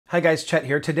Hi guys, Chet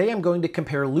here. Today I'm going to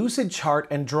compare Lucidchart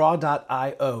and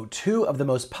Draw.io, two of the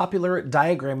most popular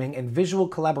diagramming and visual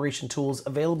collaboration tools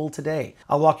available today.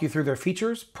 I'll walk you through their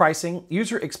features, pricing,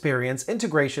 user experience,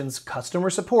 integrations, customer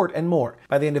support, and more.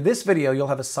 By the end of this video, you'll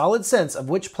have a solid sense of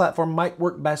which platform might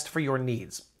work best for your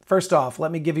needs. First off,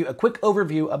 let me give you a quick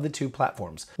overview of the two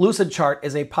platforms. Lucidchart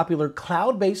is a popular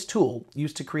cloud-based tool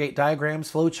used to create diagrams,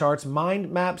 flowcharts,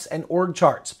 mind maps, and org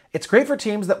charts. It's great for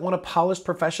teams that want a polished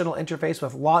professional interface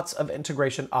with lots of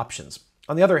integration options.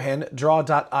 On the other hand,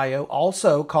 Draw.io,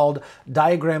 also called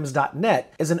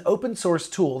Diagrams.net, is an open source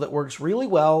tool that works really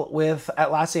well with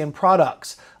Atlassian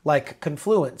products like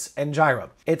Confluence and Jira.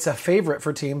 It's a favorite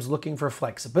for teams looking for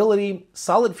flexibility,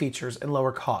 solid features, and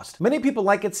lower cost. Many people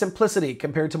like its simplicity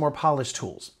compared to more polished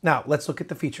tools. Now, let's look at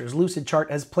the features.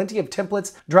 Lucidchart has plenty of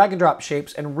templates, drag and drop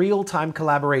shapes, and real-time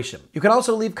collaboration. You can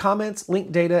also leave comments,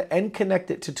 link data, and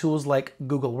connect it to tools like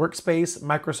Google Workspace,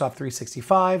 Microsoft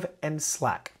 365, and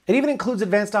Slack. It even includes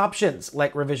advanced options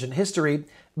like revision history,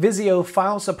 Visio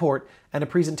file support, and a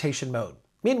presentation mode.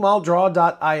 Meanwhile,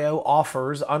 Draw.io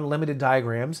offers unlimited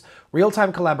diagrams,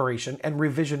 real-time collaboration, and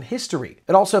revision history.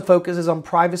 It also focuses on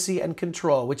privacy and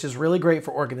control, which is really great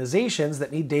for organizations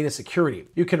that need data security.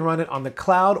 You can run it on the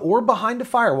cloud or behind a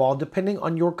firewall, depending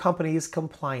on your company's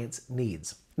compliance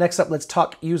needs. Next up, let's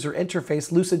talk user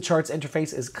interface. Lucidchart's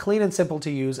interface is clean and simple to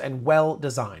use and well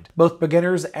designed. Both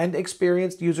beginners and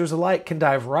experienced users alike can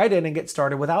dive right in and get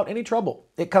started without any trouble.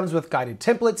 It comes with guided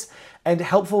templates and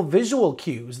helpful visual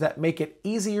cues that make it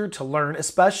easier to learn,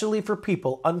 especially for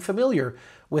people unfamiliar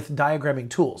with diagramming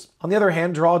tools. On the other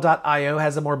hand, Draw.io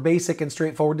has a more basic and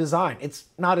straightforward design. It's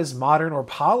not as modern or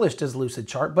polished as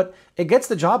Lucidchart, but it gets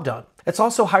the job done. It's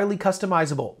also highly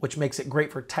customizable, which makes it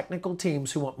great for technical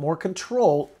teams who want more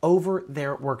control over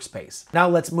their workspace. Now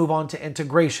let's move on to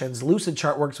integrations.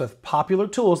 Lucidchart works with popular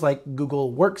tools like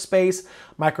Google Workspace,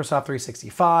 Microsoft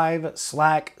 365,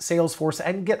 Slack, Salesforce,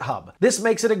 and GitHub. This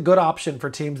makes it a good option for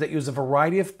teams that use a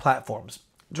variety of platforms.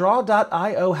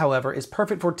 Draw.io, however, is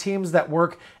perfect for teams that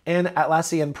work in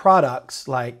Atlassian products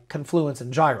like Confluence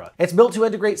and Jira. It's built to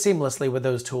integrate seamlessly with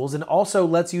those tools and also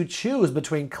lets you choose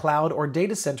between cloud or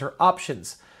data center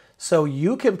options, so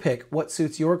you can pick what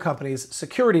suits your company's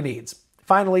security needs.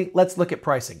 Finally, let's look at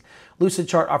pricing.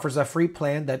 Lucidchart offers a free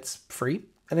plan that's free,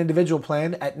 an individual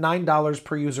plan at $9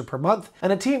 per user per month,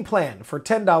 and a team plan for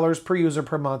 $10 per user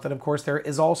per month. And of course, there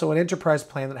is also an enterprise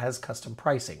plan that has custom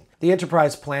pricing. The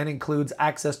enterprise plan includes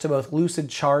access to both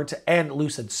Lucidchart and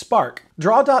Lucidspark.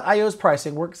 Draw.io's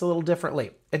pricing works a little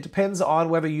differently. It depends on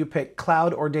whether you pick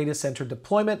cloud or data center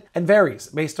deployment and varies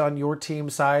based on your team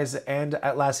size and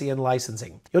Atlassian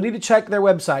licensing. You'll need to check their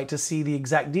website to see the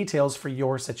exact details for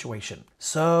your situation.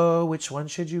 So which one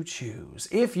should you choose?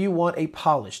 If you want a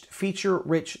polished,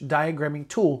 feature-rich diagramming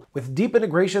tool with deep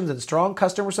integrations and strong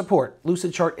customer support,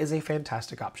 Lucidchart is a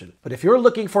fantastic option. But if you're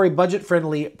looking for a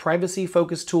budget-friendly,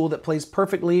 privacy-focused tool that plays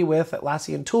perfectly with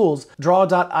Atlassian tools,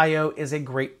 Draw.io is a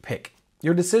great pick.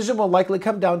 Your decision will likely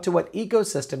come down to what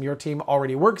ecosystem your team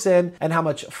already works in and how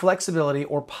much flexibility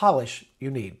or polish you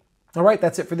need. All right,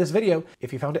 that's it for this video.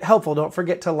 If you found it helpful, don't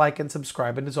forget to like and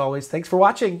subscribe. And as always, thanks for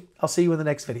watching. I'll see you in the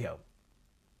next video.